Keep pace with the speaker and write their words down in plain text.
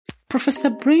Professor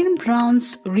Brain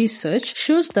Brown's research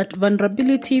shows that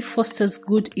vulnerability fosters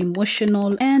good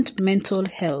emotional and mental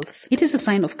health. It is a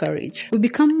sign of courage. We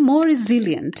become more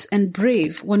resilient and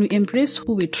brave when we embrace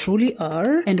who we truly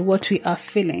are and what we are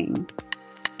feeling.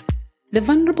 The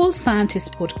Vulnerable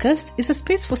Scientist podcast is a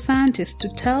space for scientists to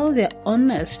tell their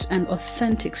honest and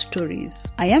authentic stories.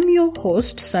 I am your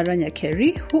host, Sarah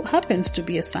Nyakeri, who happens to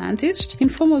be a scientist,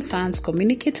 informal science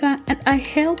communicator, and I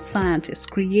help scientists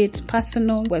create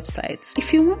personal websites.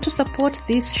 If you want to support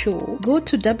this show, go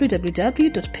to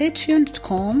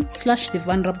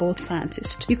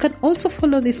www.patreon.com/thevulnerable-scientist. You can also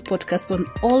follow this podcast on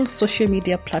all social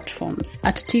media platforms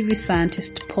at TV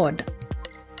Scientist Pod.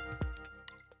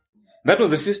 That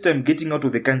was the first time getting out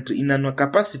of the country in a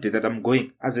capacity that I'm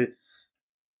going as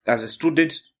a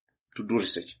student to do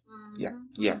research. Yeah,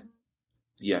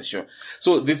 sure.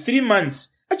 So the 3 months,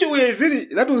 actually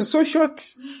that was so short.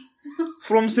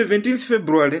 From 17th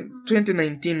February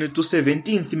 2019 to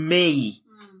 17th May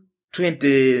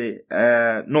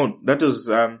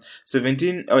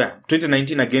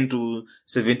 2019 again to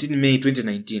 17 May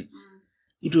 2019.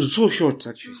 It was so short,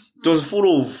 actually. It was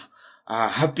full of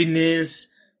happiness,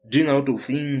 doing a lot of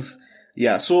things.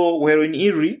 Yeah, so we're in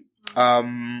Erie,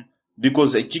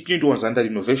 because a chicken unit was under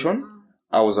innovation.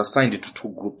 I was assigned to 2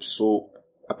 groups. So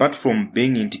apart from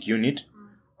being in TQ unit,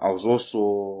 I was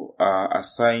also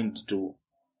assigned to,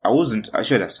 I wasn't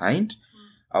actually assigned.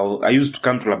 I used to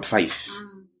come to Lab 5.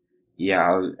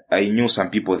 Yeah, I knew some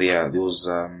people there. There was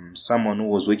someone who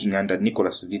was working under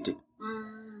Nicholas Vite.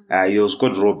 He was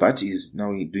called Robert. He's now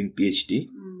doing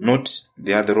PhD. Not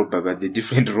the other Robert, but the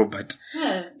different Robert.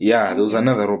 Yeah, there was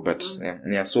another Robert.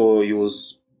 Yeah, so he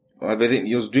was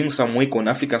doing some work on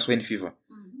African swine fever.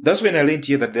 That's when I learned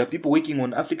here that there are people working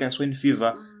on African swine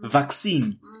fever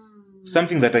vaccine.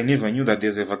 Something that I never knew, that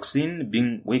there's a vaccine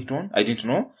being worked on. I didn't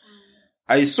know.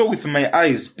 I saw with my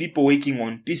eyes people working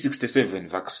on P67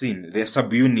 vaccine, their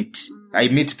subunit. I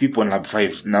met people in Lab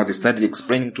 5. Now they started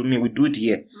explaining to me, we do it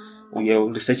here. We are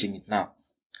researching it now.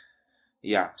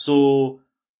 Yeah, so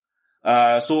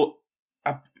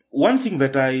one thing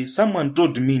that someone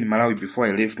told me in Malawi before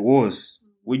I left was,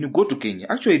 when you go to Kenya,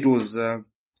 actually it was the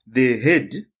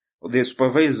head, the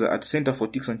supervisor at Center for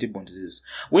Ticks and Tick-Borne Disease.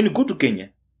 When you go to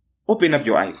Kenya, open up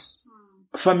your eyes,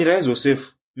 familiarize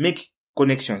yourself, make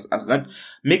connections,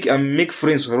 make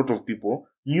friends with a lot of people,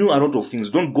 knew a lot of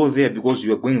things. Don't go there because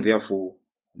you are going there for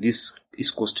this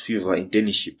East Coast fever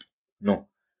internship. No.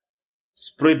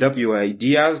 Spread up your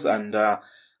ideas and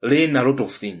learn a lot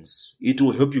of things. It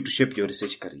will help you to shape your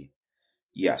research career.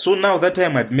 Yeah. So now that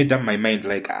time I'd made up my mind,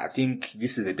 like, I think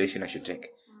this is the direction I should take.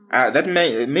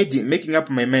 Making up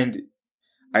my mind,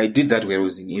 I did that when I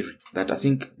was in Erie. That I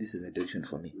think this is the direction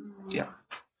for me. Yeah.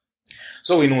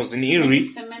 So when I was in Erie, and it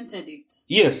cemented it.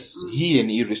 Yes, here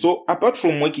in Erie. So apart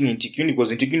from working in TQ,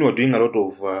 because in TQ we were doing a lot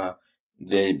of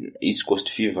the East Coast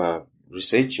fever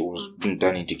research was being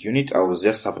done in TQ unit. I was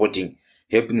just supporting,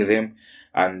 helping them,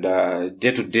 and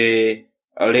day-to-day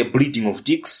breeding of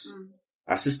ticks,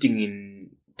 assisting in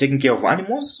taking care of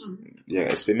animals,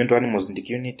 experimental animals in the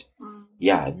unit.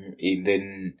 Yeah, and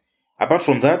then apart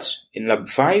from that, in Lab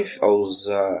 5, I was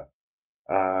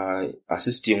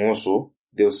assisting also.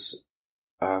 There was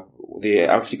the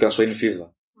African swine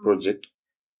fever project.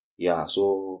 Yeah,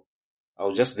 so I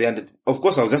was just there. And of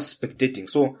course, I was just spectating.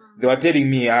 So they were telling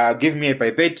me, give me a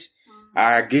pipette,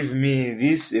 give me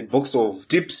this, a box of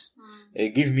tips,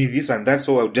 give me this and that.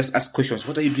 So I would just ask questions.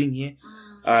 What are you doing here?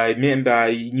 I remember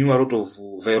I knew a lot of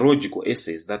virological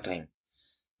essays that time.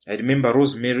 I remember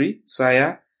Rosemary,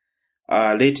 Saya,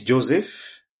 late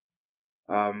Joseph,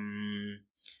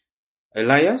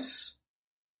 Elias,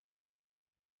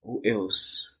 who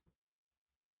else?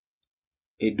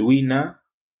 Edwina,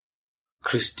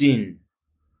 Christine.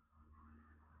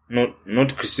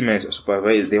 Not Christine, my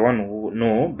supervisor, the one who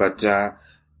know, but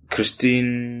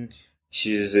Christine,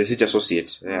 she's a research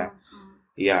associate. Yeah.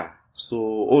 Yeah. So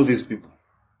all these people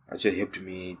actually helped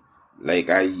me. Like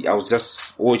I was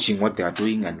just watching what they are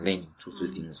doing and learning two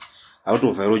things. A lot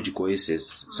of virological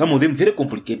essays. Some of them very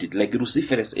complicated, like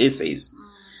Luciferase essays.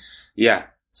 Yeah.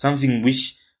 Something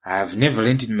which I have never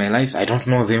learned in my life. I don't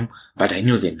know them, but I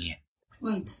knew them here.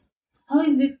 Wait. How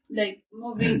is it like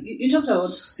moving? You talked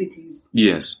about cities.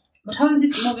 Yes. But how is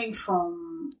it moving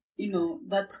from,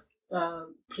 that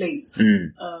place?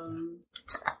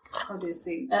 How do you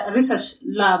say? A research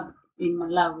lab in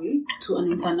Malawi to an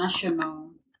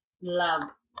international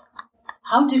lab.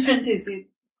 How different is it?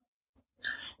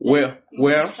 Well,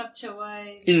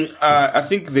 structure-wise? I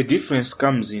think the difference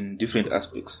comes in different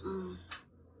aspects.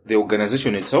 The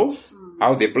organization itself,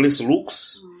 how the place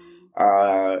looks,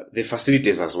 the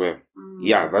facilities as well.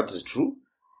 Yeah, that is true.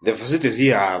 the facilities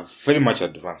here are very much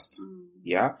advanced.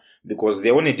 Yeah, because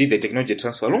they only did the technology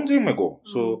transfer a long time ago.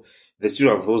 So they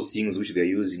still have those things which they're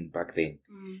using back then.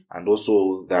 And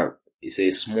also that it's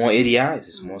a small area, it's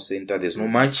a small center, there's not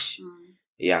much.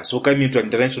 Yeah, so coming to an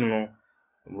international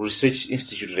research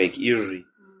institute like Erie,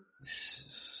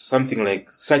 something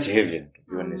like such heaven, to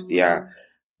be honest. Yeah.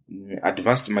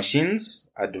 Advanced machines,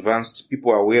 advanced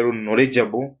people are well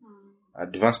knowledgeable,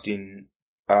 advanced in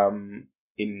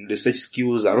research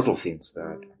skills, a lot of things that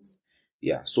are advanced.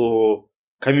 Yeah. So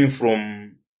coming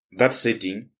from that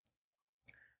setting,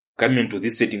 coming to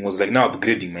this setting was like now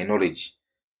upgrading my knowledge.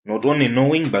 Not only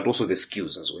knowing, but also the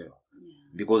skills as well.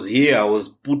 Because here I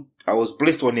was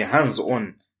placed on a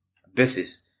hands-on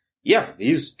basis. Yeah, they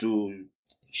used to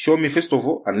show me first of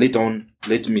all, and later on,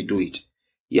 let me do it.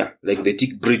 Yeah, like the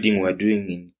tick breeding we were doing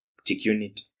in tick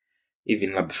unit.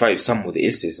 Even lab 5, some of the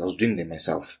essays, I was doing them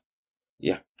myself.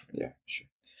 Yeah, sure.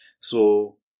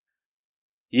 So,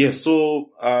 yeah,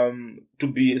 so,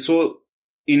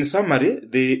 in summary,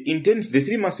 the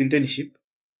 3 months internship,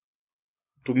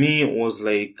 to me was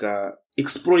like,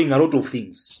 exploring a lot of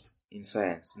things in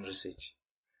science and research.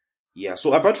 Yeah,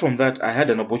 so apart from that, I had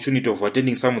an opportunity of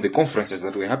attending some of the conferences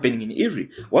that were happening in Erie.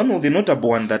 One of the notable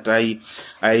ones that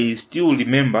I still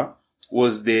remember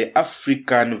was the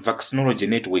African Vaccinology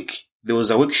Network. There was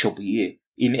a workshop here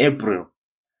in April.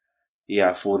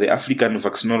 Yeah, for the African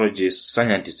vaccinologist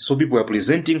scientists. So people were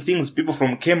presenting things, people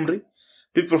from Cambridge,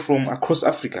 people from across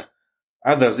Africa,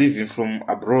 others even from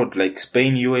abroad like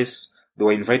Spain, US, they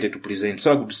were invited to present.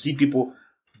 So I could see people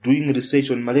doing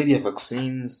research on malaria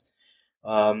vaccines,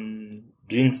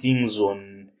 doing things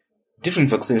on different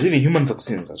vaccines, even human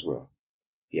vaccines as well.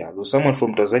 Yeah, there was someone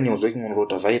from Tanzania was working on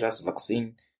rotavirus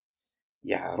vaccine.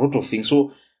 Yeah, a lot of things.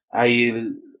 So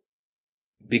I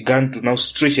began to now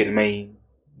stretch in my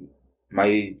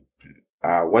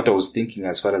what I was thinking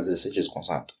as far as research is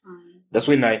concerned. That's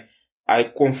when I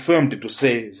confirmed to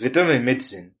say veterinary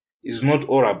medicine is not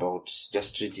all about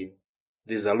just treating.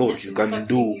 There's a lot just you can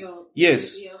do. Your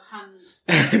hands.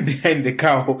 Behind the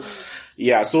cow.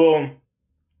 Yeah, so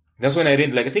that's when I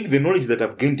think the knowledge that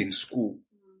I've gained in school,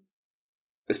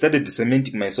 I started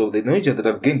cementing myself. The knowledge that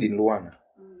I've gained in Luana,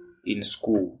 in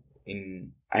school,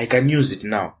 I can use it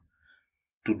now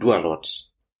to do a lot.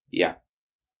 Yeah.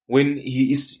 When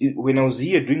I was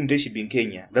here doing internship in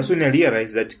Kenya, that's when I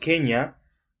realized that Kenya,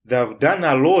 they have done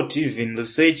a lot even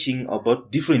researching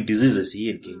about different diseases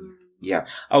here in Kenya. Yeah.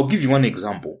 I'll give you one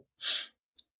example.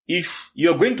 If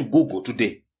you are going to Google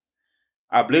today,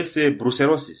 let's say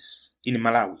brucellosis in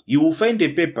Malawi, you will find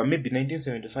a paper, maybe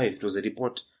 1975, it was a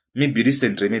report, maybe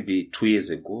recently, maybe 2 years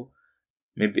ago,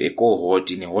 maybe a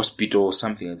cohort in a hospital or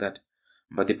something like that.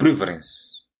 But the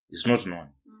prevalence is not known.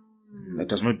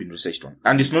 That has not been researched on.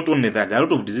 And it's not only that, there are a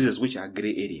lot of diseases which are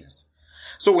gray areas.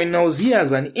 So when I was here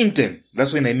as an intern,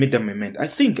 that's when I made up my mind. I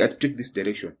think I'd take this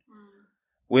direction.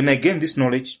 When I gain this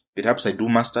knowledge, perhaps I do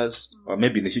masters, or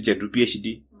maybe in the future I do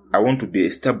PhD. I want to be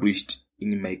established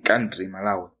in my country,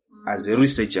 Malawi, as a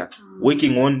researcher,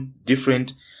 working on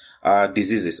different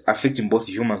diseases affecting both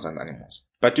humans and animals,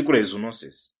 particularly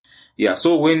zoonosis. Yeah,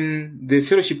 so when the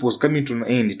fellowship was coming to an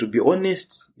end, to be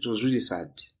honest, it was really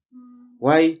sad.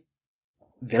 Why?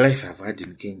 The life I've had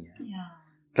in Kenya. Yeah.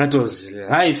 That was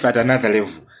life at another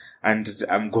level, and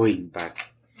I'm going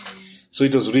back. So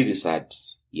it was really sad.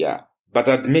 Yeah. But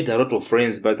I'd made a lot of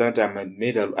friends by that time. I'd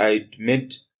made a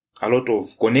lot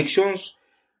of connections,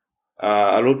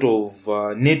 a lot of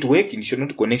network,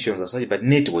 not connections as such, but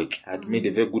network. I'd made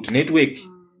a very good network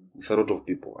with a lot of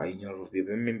people. I knew a lot of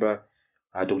people. I remember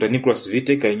Dr. Nicholas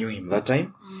Vitek, I knew him that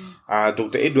time.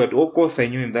 Dr. Edward Okoth, I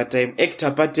knew him that time.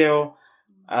 Ekta Patel.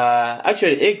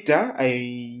 Actually, Ekta,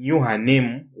 I knew her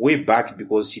name way back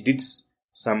because she did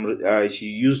some,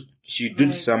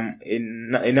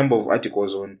 a number of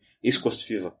articles on East Coast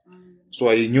Fever. So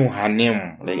I knew her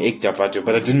name, like Ekta Patel,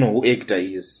 but I didn't know who Ekta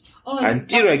is.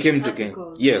 Until I came to Kenya.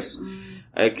 Yes.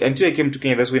 Until I came to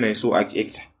Kenya, that's when I saw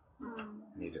Ekta.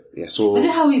 Yeah, so. But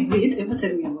how is it? Ever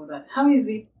tell me about that. How is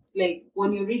it? Like,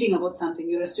 when you're reading about something,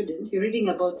 you're a student, you're reading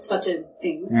about certain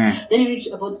things, then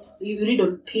you read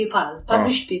on papers,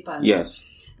 published papers. Yes.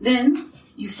 Then,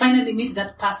 you finally meet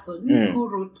that person who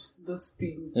wrote those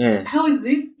things. Yeah. How is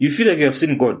it? You feel like you have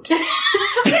seen God. Oh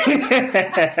my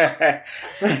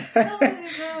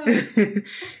God.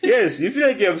 Yes, you feel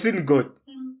like you have seen God.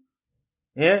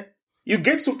 Yeah? You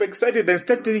get super excited and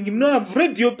start telling him, no, I've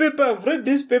read your paper, I've read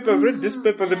this paper, I've read this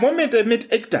paper. The moment I met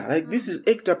Ekta, like, this is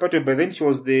Ekta Patel, but then she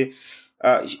was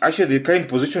actually the kind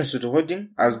position she was holding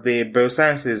as the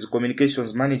biosciences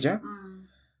communications manager.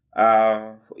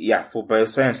 For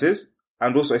biosciences,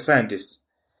 and also a scientist.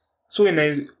 So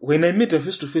when I met her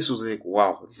face to face, I was like,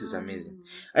 wow, this is amazing.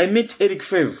 I met Eric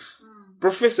Favre,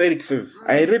 Professor Eric Favre.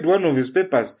 I read one of his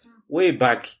papers way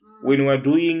back when we were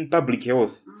doing public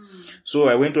health. So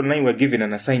I went online, we were given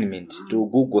an assignment to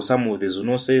Google some of the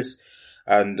zoonoses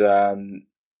and,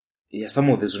 some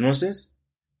of the zoonoses.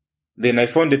 Then I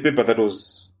found a paper that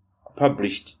was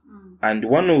published, and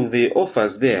one of the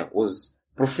authors there was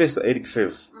Professor Eric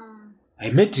Favre. I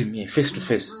met him face to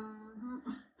face.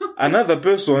 Another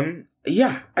person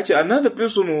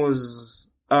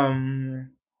was,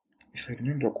 if I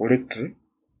remember correctly,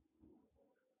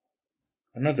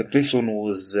 another person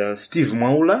was Steve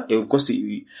Maula. Of course,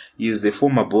 he is the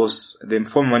former boss, the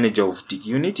former manager of TIC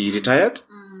Unit. He retired.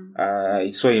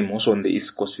 I saw him also on the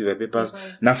East Coast Fever papers.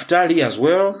 Naftali as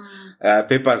well.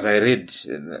 Papers I read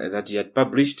that he had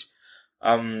published.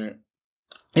 A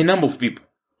number of people.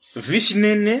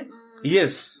 Vishnene,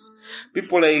 yes.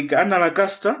 People like Anna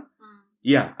Lacaster.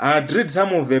 Yeah, I had read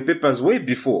some of their papers way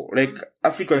before, like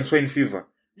African swine fever.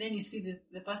 Then you see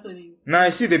the person Now I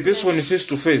see the person face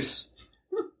to face.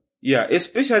 Yeah,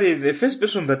 especially the first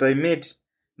person that I met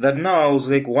that now I was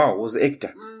like, wow, was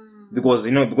Hector. Because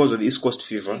of the East Coast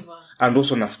fever. And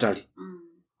also Naftali.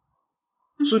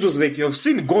 So it was like, you have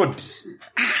seen God.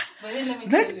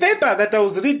 That paper that I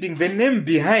was reading, the name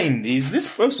behind is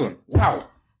this person. Wow.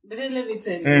 But then let me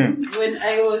tell you, when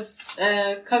I was,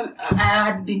 I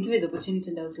had been given the opportunity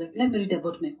and I was like, let me read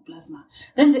about mycoplasma.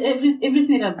 Then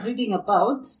everything that I'm reading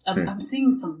about, I'm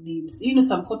seeing some names,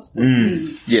 some hotspot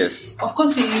names. Yes. Of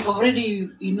course, you already,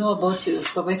 know about your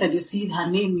supervisor and you see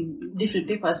her name in different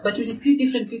papers, but when you see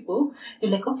different people,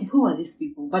 you're like, okay, who are these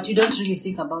people? But you don't really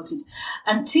think about it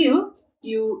until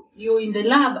you're in the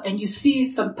lab and you see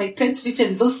some pipettes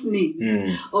written those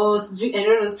names, or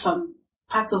some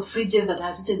parts of fridges that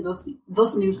are written those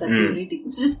names that you're reading.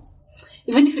 It's just,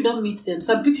 even if you don't meet them,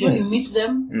 some people you meet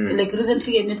them, like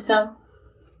recently I met some,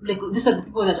 like these are the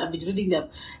people that I've been reading them,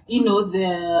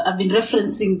 I've been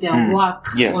referencing their work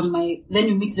then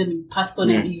you meet them in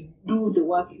person and you do the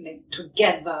work like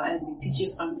together and they teach you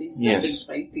something. It's just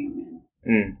exciting,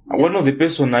 man. One of the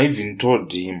person I even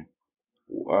told him,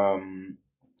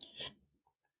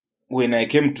 when I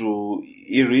came to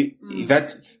Erie,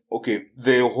 that, okay,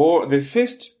 the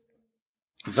first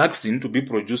vaccine to be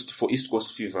produced for East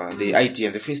Coast fever, the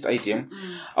ITM, the first ITM,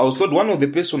 I was told one of the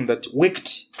person that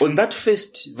worked on that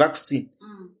first vaccine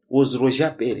was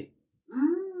Roger Perry.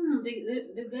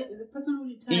 The person who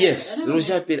retired. Yes,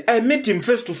 Roger Perry. I met him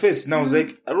face to face and I was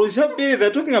like, Roger Perry,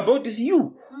 they're talking about is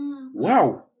you.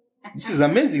 Wow. This is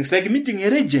amazing. It's like meeting a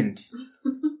legend.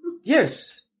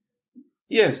 Yes.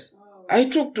 I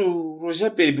talked to Roger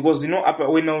Perry because,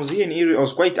 when I was here in Erie, I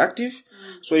was quite active.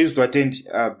 So I used to attend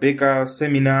Baker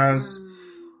seminars.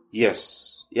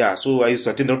 Yes. Yeah, so I used to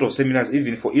attend a lot of seminars,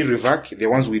 even for ERIVAC, the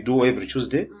ones we do every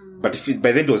Tuesday. But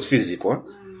by then it was physical.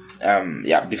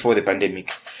 Before the pandemic.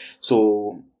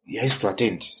 So, I used to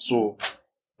attend. So,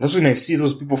 that's when I see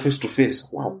those people face to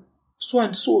face. Wow. So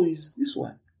and so is this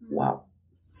one. Wow.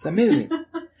 It's amazing.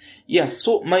 Yeah,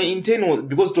 so my intern was,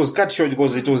 because it was cut short,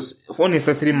 because it was only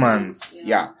for 3 months.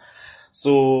 Yeah.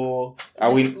 So,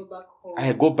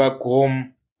 I go back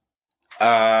home.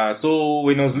 So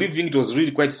when I was leaving, it was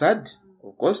really quite sad,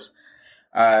 of course.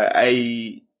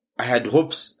 I had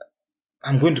hopes,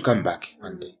 I'm going to come back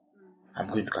one day.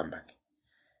 I'm going to come back.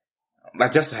 I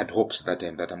just had hopes that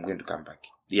time that I'm going to come back.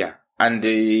 Yeah. And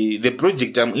the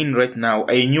project I'm in right now,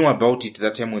 I knew about it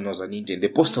that time when I was an intern. The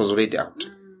poster was already out.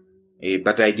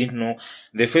 But I didn't know.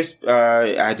 The first,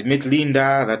 I had met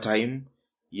Linda that time.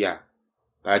 Yeah.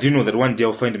 But I didn't know that one day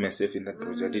I'll find myself in that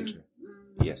project. I didn't know.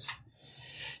 Yes.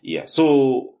 Yeah.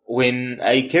 So when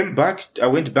I came back, I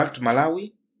went back to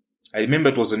Malawi. I remember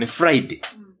it was on a Friday.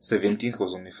 17th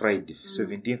was on a Friday.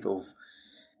 17th of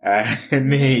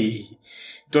May.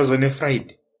 It was on a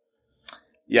Friday.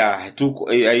 Yeah,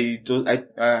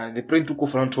 the plane took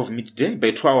off around 12 midday.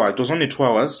 By 2 hours, it was only 2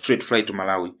 hours straight flight to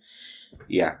Malawi.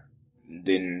 Yeah.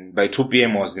 Then by 2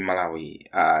 p.m. I was in Malawi.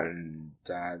 And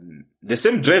the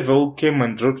same driver who came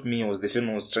and dropped me was the friend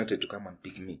who was trying to come and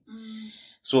pick me.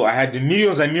 So I had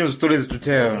millions and millions of stories to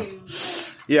tell.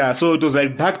 Yeah, so it was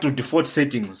like back to default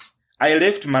settings. I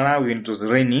left Malawi when it was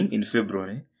raining in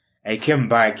February. I came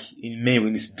back in May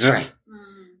when it's dry.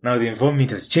 Now the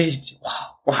environment has changed.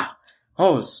 Wow.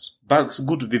 Oh, it's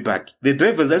good to be back. The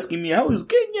driver's asking me, how is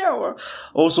Kenya?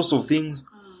 All sorts of things.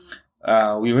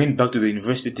 We went back to the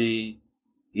university.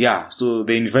 Yeah, so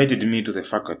they invited me to the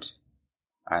faculty.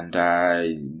 And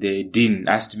the dean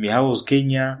asked me, how was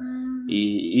Kenya?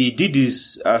 He did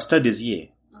his studies here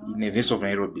in the University of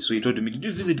Nairobi. So he told me, did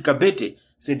you visit Kabete?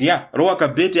 Said, yeah, Roa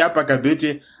Kabete, Upper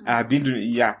Kabete, I've been to,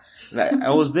 yeah. Like,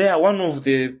 I was there. One of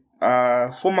the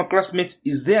former classmates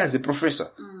is there as a professor.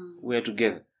 We were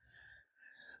together.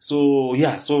 So,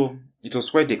 yeah, so it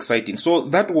was quite exciting. So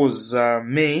that was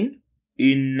May.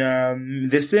 In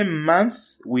the same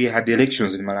month, we had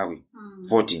elections in Malawi.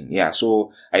 Voting, yeah.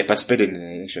 So I participated in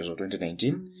the elections of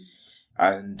 2019.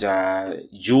 And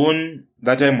June,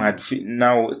 that time I had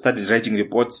now started writing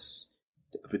reports,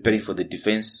 preparing for the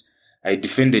defense. I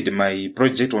defended my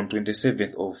project on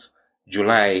 27th of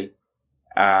July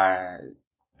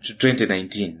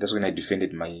 2019. That's when I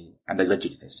defended my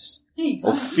undergraduate thesis. Hey,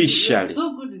 officially. You're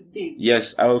so good with dates.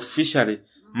 Yes, I officially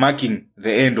marking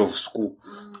the end of school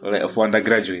for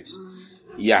undergraduate.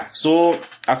 Yeah, so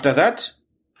after that,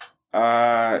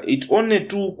 it only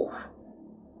took,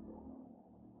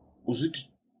 was it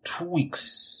 2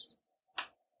 weeks?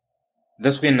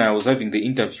 That's when I was having the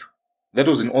interview. That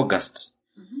was in August.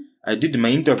 I did my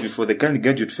interview for the current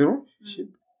graduate fellowship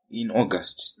in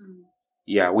August.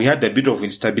 Yeah, we had a bit of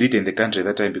instability in the country at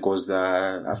that time because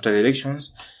after the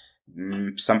elections,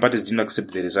 some parties didn't accept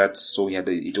the results, so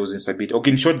it was instability. Okay,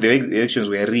 in short, the elections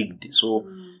were rigged, so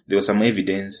there was some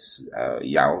evidence,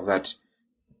 of that.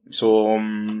 So,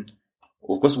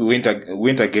 of course, we went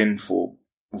again for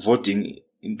voting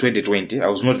in 2020. I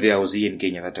was not there; I was here in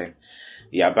Kenya that time.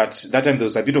 Yeah, but that time there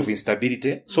was a bit of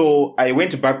instability, so I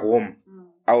went back home.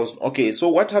 I was okay. So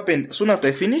what happened? Soon after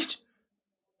I finished,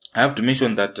 I have to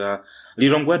mention that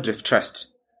Lilongwe Drift Trust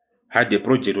had a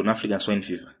project on African swine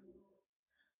fever.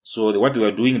 So what they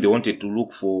were doing, they wanted to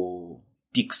look for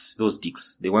ticks, those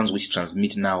ticks, the ones which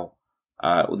transmit now,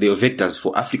 the vectors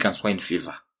for African swine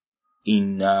fever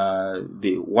in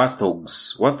the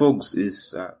warthogs. Warthogs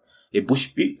is a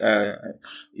bush pig,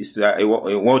 is a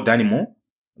wild animal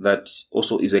that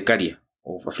also is a carrier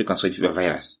of African swine fever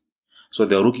virus. So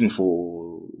they were looking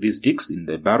for these ticks in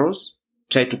the barrows.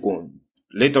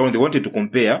 Later on, they wanted to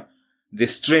compare the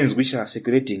strains which are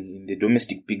circulating in the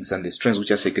domestic pigs and the strains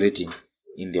which are circulating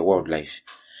in the wildlife.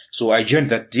 So I joined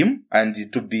that team, and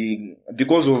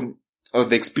because of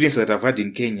the experience that I've had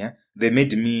in Kenya, they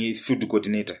made me field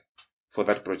coordinator for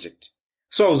that project.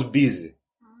 So I was busy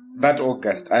that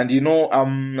August, and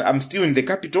I'm still in the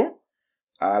capital.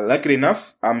 Luckily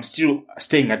enough, I'm still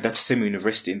staying at that same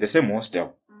university in the same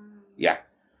hostel. Yeah.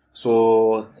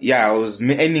 So, yeah, I was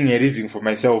earning a living for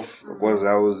myself because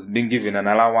I was being given an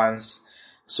allowance.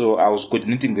 So I was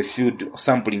coordinating the field,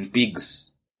 sampling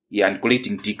pigs, and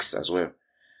collecting ticks as well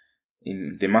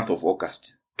in the month of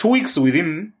August. 2 weeks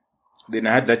within, then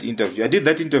I had that interview. I did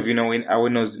that interview when I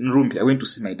was in Rumbi. I went to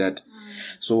see my dad.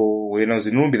 So when I was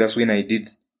in Rumbi, that's when I did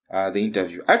the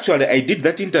interview. Actually, I did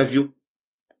that interview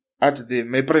at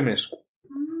my primary school,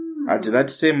 at that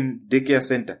same daycare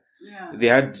center. Yeah. They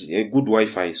had a good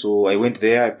Wi-Fi, so I went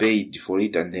there, I paid for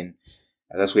it, and then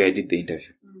that's where I did the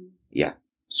interview. Yeah.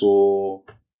 So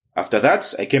after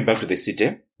that, I came back to the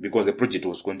city because the project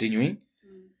was continuing.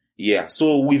 Yeah.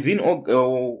 So within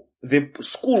the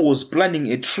school was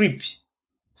planning a trip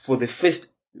for the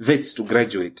first vets to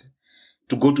graduate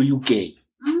to go to UK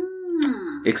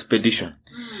expedition.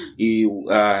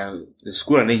 The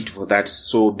school arranged for that.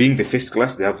 So being the first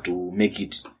class, they have to make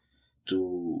it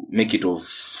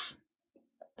of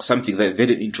something that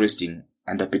very interesting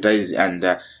and appetizing,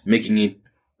 and making it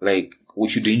like we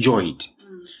should enjoy it.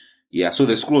 Yeah, so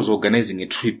the school was organizing a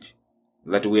trip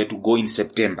that we had to go in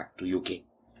September to UK.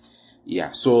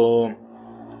 Yeah, so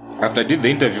after I did the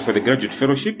interview for the graduate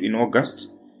fellowship in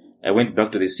August, I went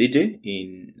back to the city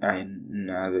in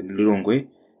Lilongwe,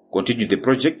 continued the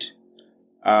project.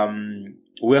 We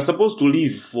were supposed to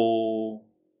leave for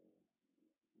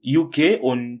UK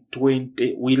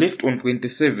we left on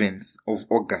 27th of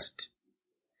August.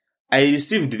 I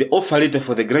received the offer letter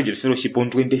for the graduate fellowship on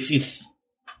 25th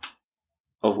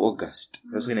of August.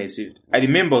 That's when I received. I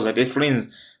remember I was at a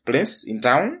friend's place in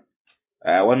town.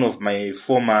 One of my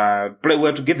former, we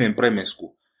were together in primary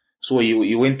school. So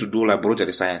he went to do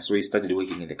laboratory science. So he started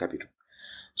working in the capital.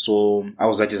 So I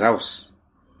was at his house.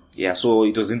 Yeah, so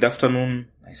it was in the afternoon.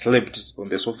 I slept on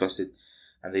the sofa seat.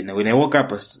 And then when I woke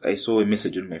up, I saw a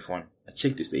message on my phone. I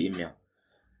checked the email.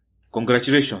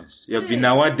 Congratulations. You have been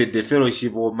awarded the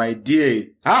fellowship. Oh, my dear.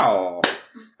 How?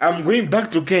 I'm going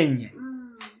back to Kenya.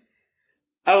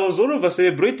 I was all over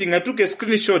celebrating. I took a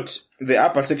screenshot, the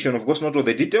upper section, of course, not all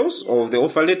the details of the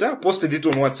offer letter, posted it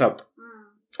on WhatsApp.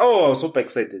 Oh, I was super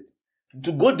excited.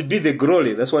 To God be the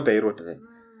glory. That's what I wrote there.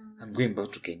 I'm going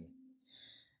back to Kenya.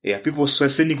 Yeah, people were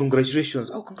sending congratulations.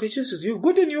 Oh, congratulations. You've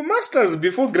gotten your master's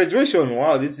before graduation.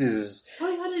 Wow, this is... Oh,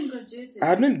 you hadn't graduated? I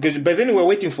hadn't graduated. But then we're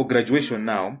waiting for graduation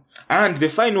now. And the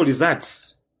final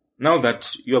results. Now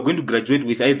that you are going to graduate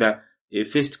with either a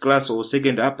first class or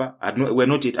second upper were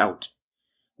not yet out.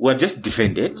 We were just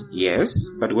defended, yes,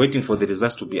 but waiting for the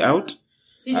results to be out.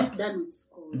 So you're just done with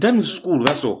school? Done with school,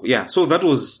 that's all. Yeah, so that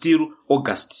was still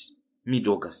August,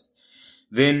 mid-August.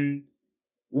 Then,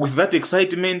 with that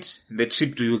excitement, the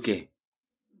trip to UK.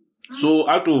 So,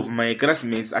 out of my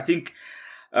classmates, I think,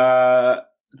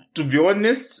 to be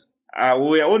honest,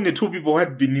 we were only 2 people who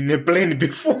had been in a plane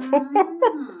before.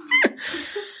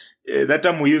 That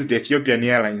time we used Ethiopian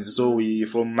Airlines. So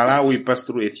from Malawi passed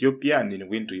through Ethiopia and then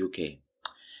went to UK.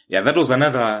 Yeah, that was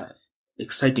another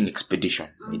exciting expedition,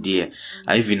 my dear.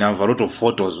 I even have a lot of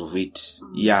photos of it.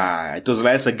 Yeah, it was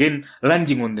like again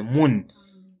landing on the moon.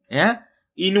 Yeah,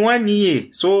 in 1 year.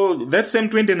 So that same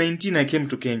 2019 I came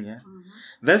to Kenya.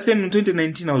 That same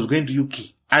 2019 I was going to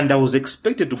UK. And I was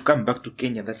expected to come back to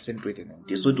Kenya that same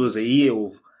 2019. So it was a year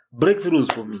of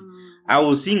breakthroughs for me. I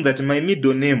was seeing that my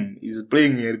middle name is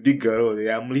playing a bigger role.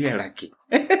 I'm really lucky.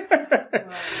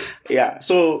 Yeah.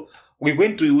 So we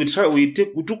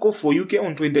took off for UK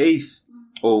on 28th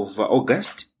of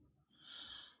August.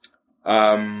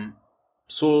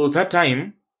 So that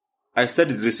time I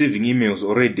started receiving emails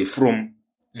already from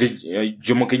the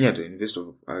Jomo Kenyatta University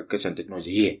of Agriculture and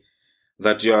Technology here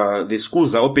that the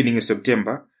schools are opening in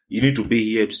September. You need to be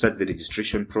here to start the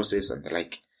registration process and the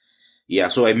like. Yeah,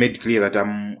 so I made clear that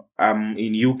I'm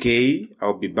in UK.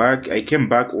 I'll be back. I came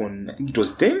back on, I think it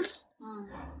was 10th.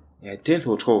 Yeah, 10th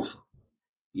or 12th.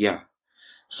 Yeah.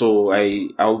 So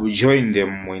I'll join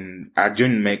them when I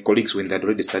joined my colleagues when they'd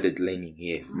already started learning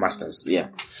here, masters. Yeah.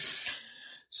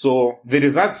 So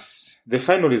the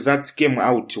final results came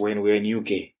out when we were in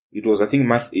UK. It was, I think,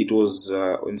 it was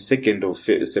on 2nd of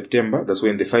September. That's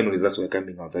when the final results were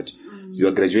coming out that you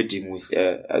are graduating with,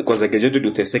 because I graduated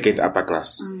with a second upper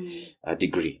class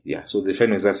degree. Yeah. So the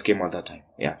final results came out that time.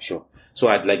 Yeah, sure. So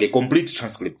I had like a complete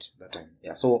transcript that time.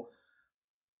 Yeah. So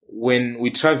when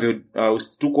we traveled, we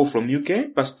took off from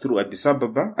UK, passed through Addis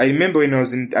Ababa. I remember when I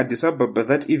was in Addis Ababa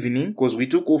that evening, because we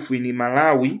took off in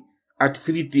Malawi at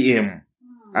 3 p.m.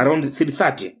 around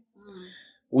 3:30.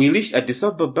 We reached Addis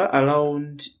Ababa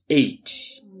around 8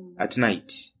 at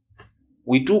night.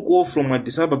 We took off from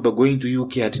Addis Ababa going to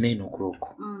UK at 9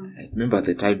 o'clock. I remember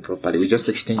the time properly. We just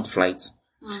exchanged flights.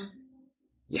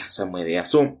 Yeah, somewhere there.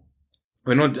 So,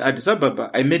 when at Addis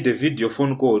Ababa, I made a video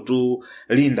phone call to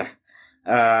Linda.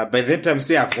 By that time,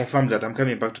 I've confirmed that I'm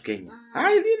coming back to Kenya.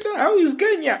 Hi, Linda, how is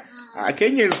Kenya?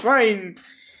 Kenya is fine.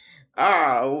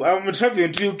 I'm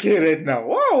traveling to UK right now.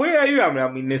 Wow, where are you?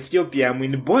 I'm in Ethiopia. I'm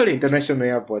in Bole International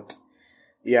Airport.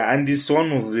 Yeah, and it's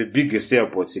one of the biggest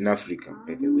airports in Africa,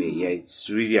 by the way. Yeah, it's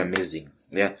really amazing.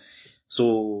 Yeah.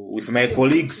 So, with my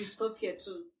colleagues. Ethiopia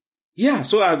too. Yeah,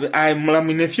 so I'm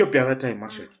in Ethiopia at that time,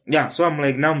 actually. Yeah, so I'm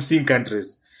like, now I'm seeing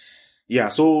countries. Yeah,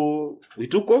 so we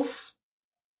took off.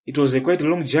 It was a quite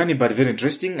long journey, but very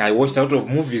interesting. I watched out of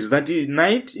movies that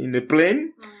night in the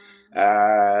plane.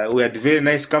 We had very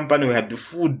nice company. We had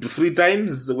food 3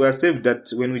 times. We were saved that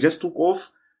when we just took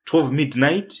off, 12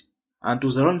 midnight, and it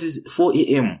was around 4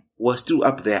 a.m. We were still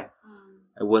up there.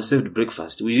 We were served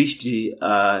breakfast. We reached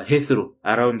Heathrow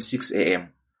around 6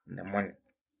 a.m. in the morning.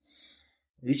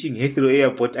 Reaching Heathrow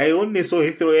Airport, I only saw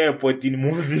Heathrow Airport in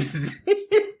movies.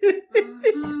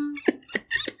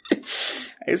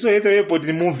 I saw Heathrow Airport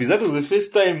in movies. That was the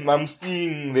first time I'm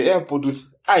seeing the airport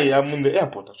I'm in the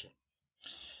airport actually.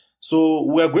 So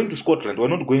we are going to Scotland. We're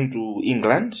not going to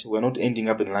England. We're not ending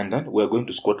up in London. We're going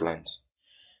to Scotland.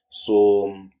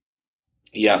 So,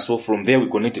 yeah, so from there we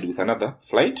connected with another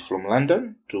flight from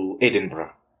London to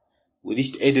Edinburgh. We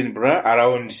reached Edinburgh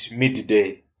around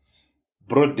midday.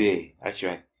 Broad day,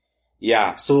 actually.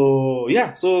 Yeah, so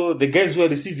the guys who were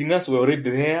receiving us were already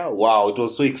there. Wow, it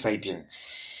was so exciting.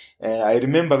 I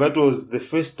remember that was the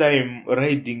first time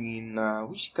riding in,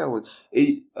 which car was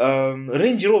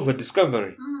Range Rover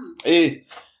Discovery.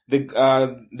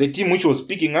 The team which was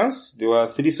picking us, there were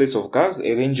 3 sets of cars,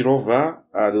 a Range Rover,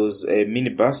 there was a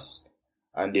minibus,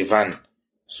 and a van.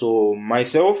 So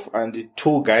myself and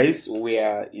 2 guys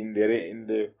were in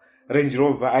the Range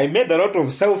Rover. I made a lot of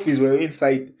selfies while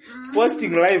inside,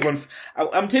 posting live on,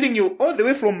 I'm telling you, all the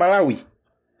way from Malawi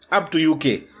up to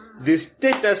UK. The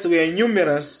status were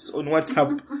numerous on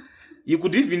WhatsApp. You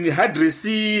could even hardly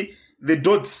see the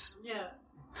dots. Yeah.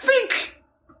 Think!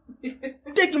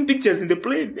 Taking pictures in the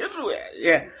plane everywhere.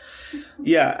 Yeah.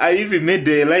 Yeah, I even made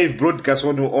a live broadcast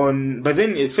on but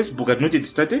then Facebook had not yet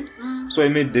started. So I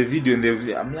made the video and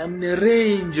I'm in a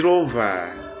Range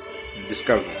Rover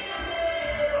Discovery.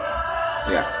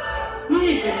 Yeah. My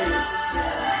goodness,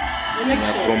 sisters.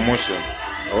 Elections. Promotion.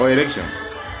 Or elections.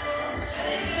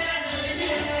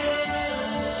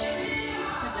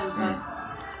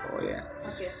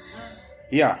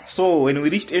 Yeah, so when we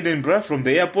reached Edinburgh from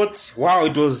the airport, wow,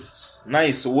 it was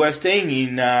nice. We were staying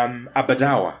in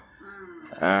Aberdour.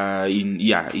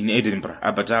 In Edinburgh,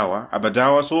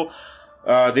 Aberdour. So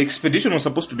the expedition was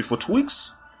supposed to be for 2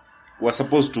 weeks. We were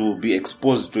supposed to be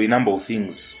exposed to a number of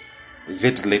things,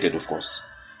 ventilated, of course.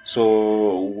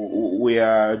 So we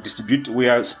are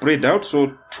spread out.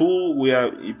 So 2 we are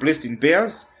placed in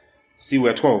pairs. See, we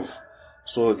are 12.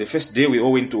 So the first day we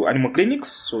all went to animal clinics.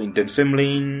 So in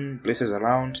Dunfermline, places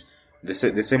around. The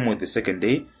same with the second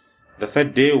day. The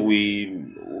third day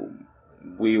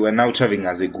we were now traveling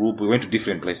as a group. We went to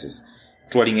different places,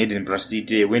 touring Edinburgh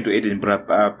City. Went to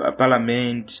Edinburgh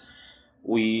Parliament.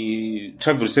 We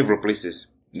traveled several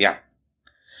places. Yeah.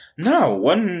 Now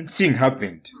one thing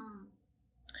happened.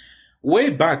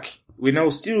 Way back, when I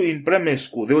was still in primary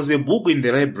school, there was a book in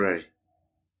the library,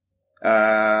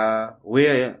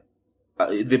 where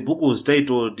the book was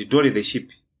titled Dory the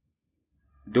Sheep.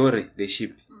 Dory the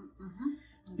Sheep. Mm-hmm.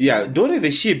 Yeah, Dory the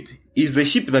Sheep is the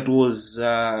sheep that was,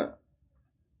 it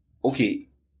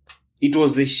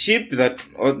was the sheep that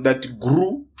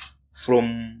grew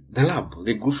from the lab.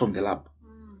 They grew from the lab.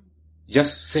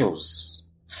 Just cells.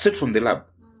 Straight from the lab.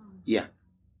 Yeah.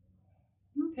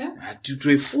 Okay.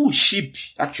 To a full sheep,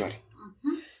 actually.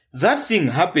 Mm-hmm. That thing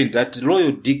happened at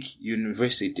Royal Dick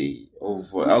University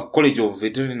of College of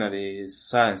Veterinary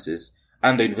Sciences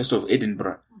and the University of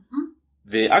Edinburgh. Mm-hmm.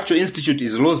 The actual institute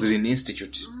is Roslin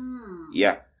Institute.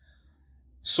 Yeah.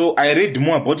 So I read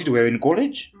more about it. We were in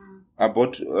college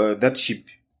about that sheep,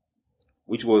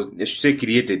 which was, I should say,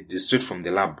 created straight from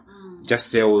the lab.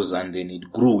 Just cells and then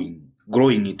it growing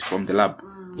it from the lab.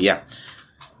 Yeah.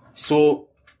 So,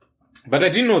 but I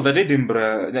didn't know that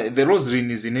Edinburgh, the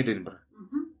Roslin is in Edinburgh.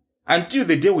 Until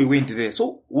the day we went there.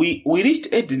 So we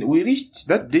reached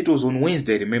that date was on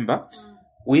Wednesday, remember?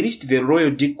 We reached the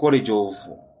Royal Dick College of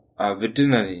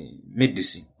Veterinary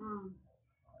Medicine.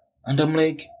 And I'm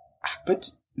like, but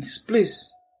this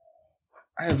place,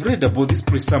 I have read about this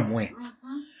place somewhere.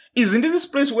 Isn't it this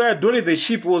place where Dory the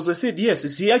sheep was? I said, yes.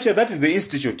 See, actually, that is the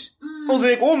institute. I was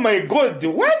like, oh my God,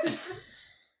 what?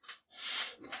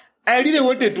 I really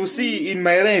wanted to see in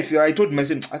my life. I told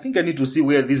myself, I think I need to see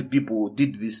where these people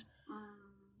did this.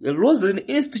 The Roslin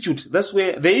Institute, that's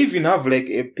where they even have like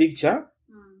a picture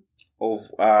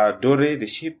of Dory the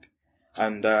sheep.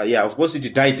 And of course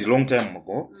it died a long time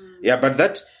ago. Yeah, but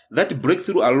that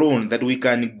breakthrough alone, that we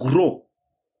can grow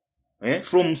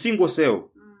from single cell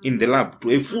in the lab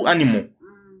to a full animal.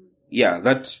 Yeah,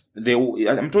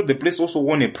 I'm told the place also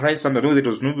won a prize. I don't know if it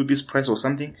was Nobel Prize or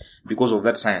something because of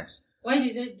that science. Why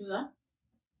did they do that?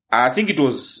 I think it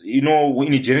was,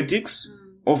 in genetics.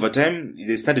 Over time,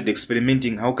 they started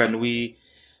experimenting. How can we,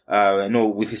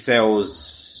 with the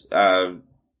cells,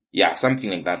 something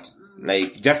like that.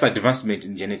 Like just advancement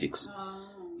in genetics.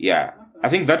 Yeah. I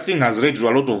think that thing has led to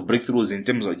a lot of breakthroughs in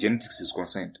terms of genetics is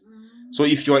concerned. So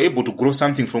if you are able to grow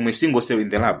something from a single cell in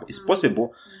the lab, it's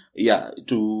possible,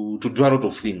 to do a lot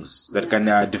of things that can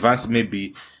advance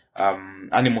maybe,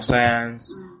 animal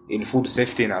science, in food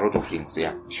safety and a lot of things.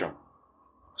 Yeah, sure.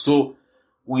 So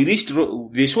we reached,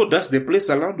 they showed us the place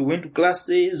around. We went to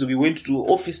classes, we went to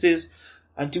offices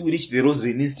until we reached the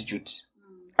Roslin Institute.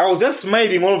 I was just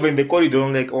smiling all over in the corridor.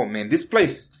 I'm like, oh man, this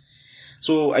place.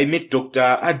 So I met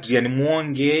Dr. Adrian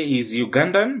Mhone. He's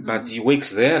Ugandan, but he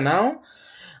works there now.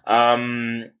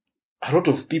 A lot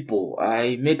of people.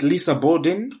 I met Lisa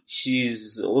Borden.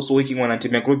 She's also working on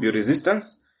antimicrobial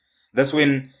resistance. That's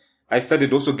when I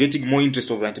started also getting more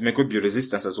interest of antimicrobial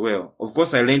resistance as well. Of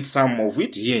course, I learned some of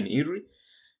it here in Erie.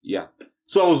 Yeah.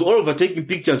 So I was all over taking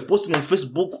pictures, posting on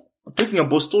Facebook, talking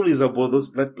about stories about those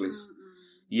blood places.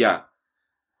 Yeah.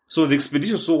 So the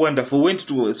expedition was so wonderful.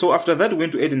 So after that, we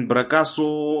went to Edinburgh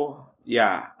Castle.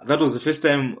 Yeah. That was the first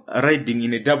time riding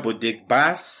in a double-deck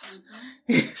bus,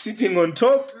 sitting on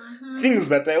top. Things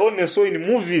that I only saw in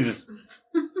movies.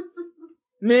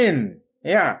 Man.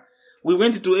 Yeah. We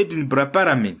went to Edinburgh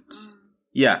Parliament.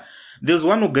 Yeah. There's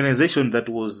one organization that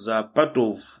was part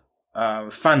of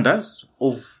funders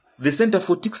of the Center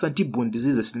for Ticks and Tick-Borne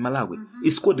Diseases in Malawi.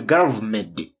 It's called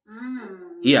GovMed.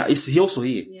 Yeah, it's also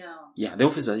here. Yeah, the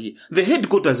office are here. The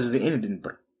headquarters is in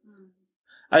Edinburgh.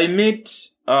 I met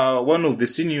one of the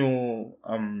senior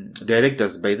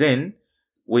directors by then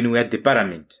when we were at the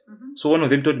Parliament. So one of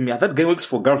them told me, that guy works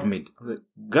for GovMed. I was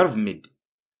like,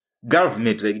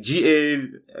 GovMed, like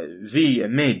G-A-V,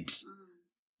 Med.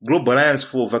 Global Alliance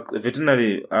for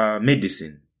Veterinary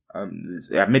Medicine.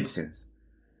 Medicines.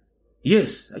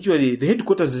 Yes, actually, the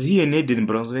headquarters is here in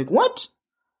Edinburgh. I was like, what?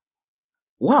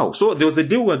 Wow. So there was a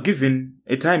day we were given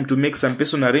a time to make some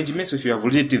personal arrangements. If you have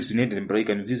relatives in Edinburgh, you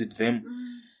can visit them.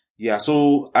 Yeah,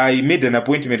 so I made an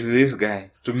appointment with this guy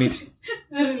to meet.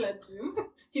 A relative.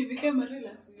 He became a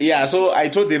relative. Yeah, so I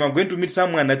told them I'm going to meet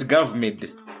someone at Government.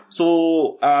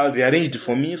 So they arranged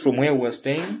for me from where we were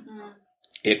staying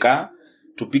a car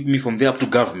to pick me from there up to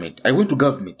Government. I went to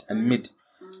Government and met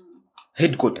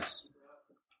headquarters.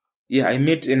 Yeah, I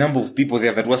met a number of people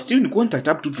there that were still in contact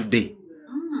up to today.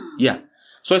 Yeah.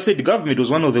 So I said the Government was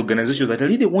one of the organizations that I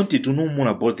really wanted to know more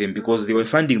about them because they were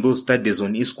funding those studies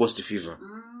on East Coast fever.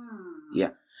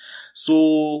 Yeah.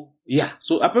 So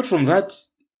apart from that,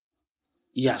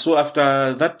 so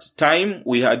after that time,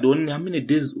 we had only, how many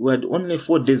days? We had only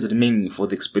 4 days remaining for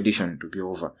the expedition to be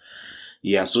over.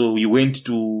 Yeah, so we went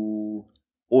it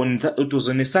was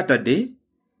on a Saturday.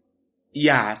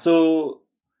 Yeah, so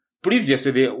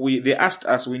previously they asked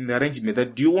us in the arrangement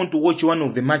that, do you want to watch one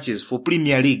of the matches for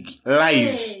Premier League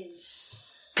live?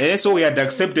 So we had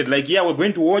accepted, we're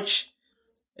going to watch.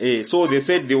 So they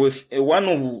said there was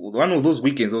one of those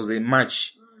weekends was a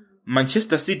match,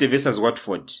 Manchester City versus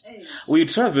Watford. We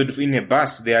traveled in a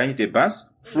bus. They arranged a bus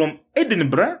from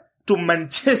Edinburgh to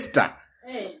Manchester.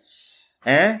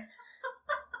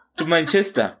 To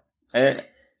Manchester.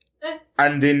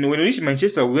 And then when we reached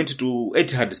Manchester, we went to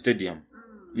Etihad Stadium.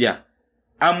 Yeah,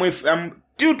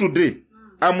 till today,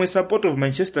 I'm a supporter of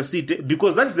Manchester City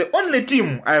because that's the only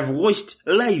team I've watched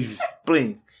live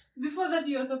playing. Before that,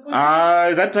 you were supporting?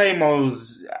 That time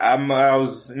I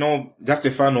was just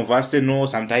a fan of Arsenal.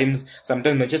 Sometimes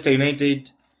Manchester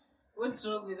United. What's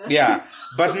wrong with that? Yeah,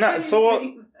 but now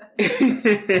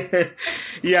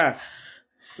yeah,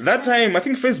 that time I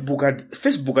think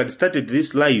Facebook had started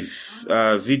this live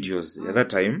videos. At that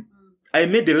time, I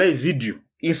made a live video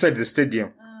inside the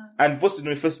stadium and posted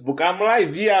on Facebook. I'm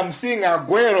live here. I'm seeing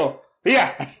Aguero.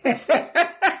 Yeah,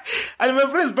 and my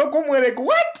friends back home were like,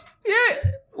 "What?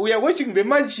 Yeah." We are watching the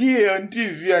match here on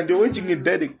TV and they're watching it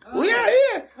direct. Oh,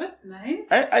 yeah. That's nice.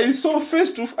 I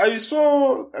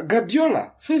saw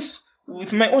Guardiola face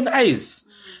with my own eyes.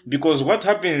 Because what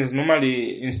happens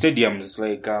normally in stadiums is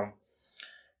like,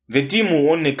 the team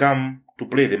will only come to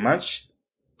play the match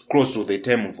close to the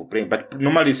time of playing. But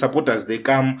normally supporters, they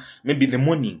come maybe in the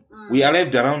morning. We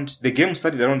arrived the game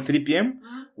started around 3 p.m.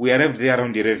 We arrived there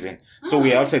around 11. So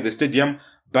we are outside the stadium,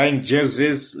 buying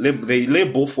jerseys, they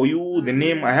label for you the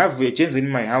name. I have a jersey in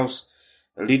my house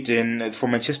written for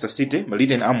Manchester City,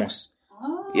 written Amos.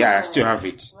 Oh. Yeah, I still have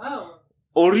it. Wow.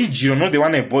 Original, not the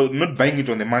one I bought, not buying it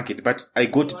on the market, but I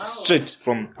got it straight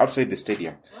from outside the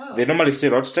stadium. Wow. They normally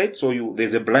sell outside, so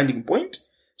there's a blinding point,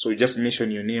 so you just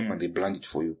mention your name and they blind it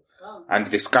for you. Wow. And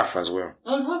the scarf as well.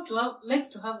 I'll like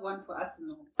to have one for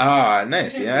Arsenal. Ah,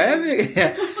 nice.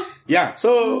 Yeah. Yeah,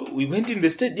 so we went in the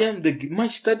stadium, the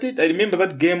match started. I remember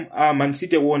that game, Man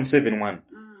City won 7-1.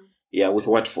 Yeah, with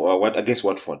Watford, against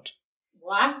Watford.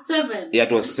 What? 7? Yeah,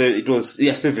 it was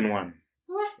 7-1.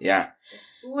 What? Yeah.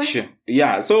 What? Sure.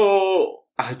 Yeah, so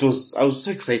I was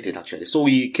so excited actually. So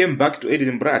we came back to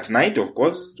Edinburgh at night, of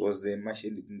course. It was the match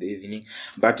ended in the evening.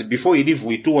 But before we leave,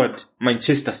 we toured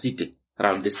Manchester City,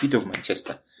 around the city of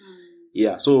Manchester.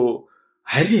 Yeah, so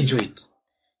I really enjoyed it.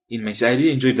 I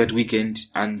really enjoyed that weekend,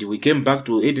 and we came back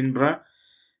to Edinburgh.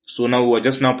 So now we were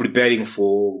just now preparing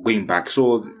for going back.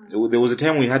 So there was a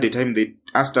time they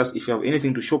asked us if you have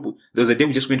anything to shop with. There was a day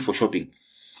we just went for shopping.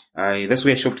 That's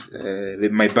where I shopped, the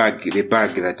bag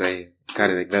that I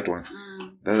carry, like that one.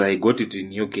 That I got it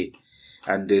in UK.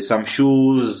 And some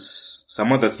shoes,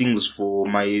 some other things for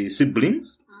my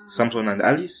siblings, Samson and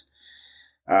Alice.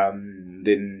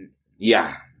 Then,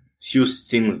 yeah, few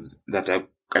things that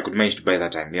I could manage to buy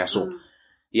that time. Yeah, so,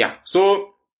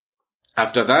 So,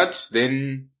 after that,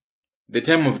 then, the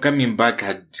time of coming back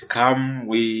had come.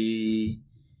 We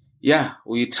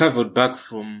traveled back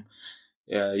from,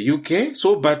 UK.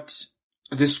 So, but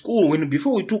the school,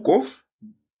 before we took off,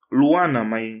 Luana,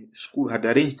 my school, had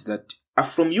arranged that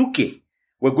from UK,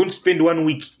 we're going to spend 1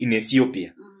 week in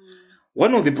Ethiopia.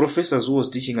 One of the professors who was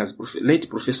teaching us, late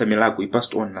Professor Melaku, he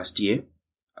passed on last year.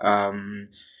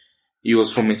 He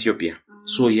was from Ethiopia.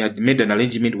 So he had made an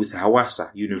arrangement with Hawassa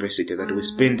University that we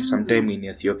spend some time in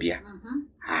Ethiopia.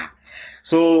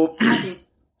 So,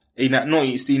 it's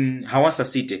in Hawassa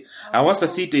City. Hawassa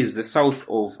City is the south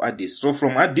of Addis. So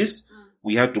from Addis,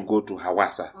 we had to go to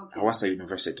Hawassa, Hawassa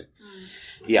University.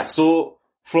 Yeah, so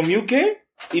from UK,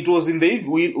 it was in the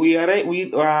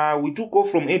we took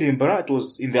off from Edinburgh. It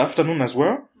was in the afternoon as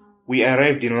well. We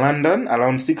arrived in London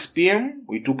around 6 p.m.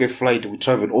 We took a flight. We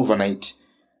traveled overnight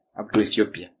up to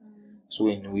Ethiopia. So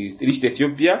when we reached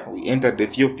Ethiopia, we entered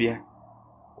Ethiopia.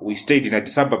 We stayed in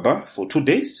Addis Ababa for 2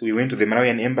 days. We went to the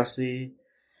Malawian embassy,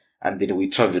 and then we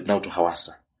traveled now to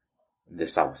Hawassa in the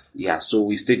south. Yeah, so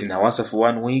we stayed in Hawassa for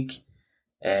 1 week.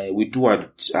 We toured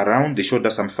around. They showed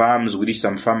us some farms. We reached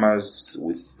some farmers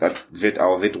with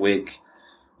our vet work.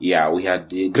 Yeah, we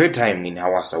had a great time in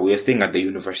Hawassa. We were staying at the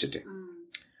university.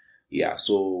 Yeah,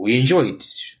 so we enjoyed.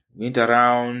 Went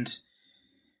around.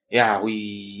 Yeah,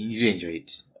 we really enjoyed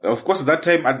it. Of course, that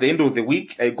time, at the end of the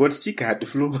week, I got sick. I had the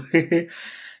flu.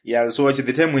 Yeah, so at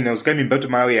the time when I was coming back to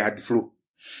Malawi, I had the flu.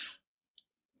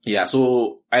 Yeah,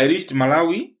 so I reached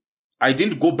Malawi. I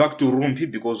didn't go back to Rompi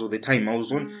because of the time I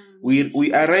was on.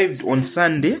 We arrived on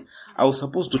Sunday. I was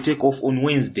supposed to take off on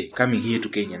Wednesday, coming here to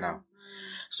Kenya now.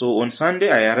 So on Sunday,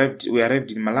 we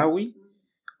arrived in Malawi.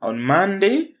 On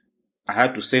Monday, I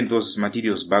had to send those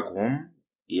materials back home.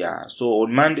 Yeah, so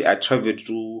on Monday, I traveled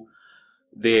to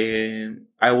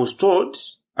I was told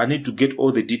I need to get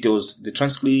all the details, the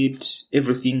transcript,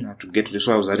 everything I had to get to.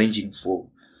 So I was arranging for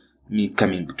me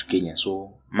coming to Kenya.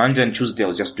 So Monday and Tuesday, I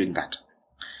was just doing that.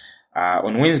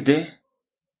 On Wednesday,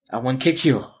 I went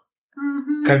Kekio,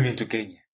 coming to Kenya.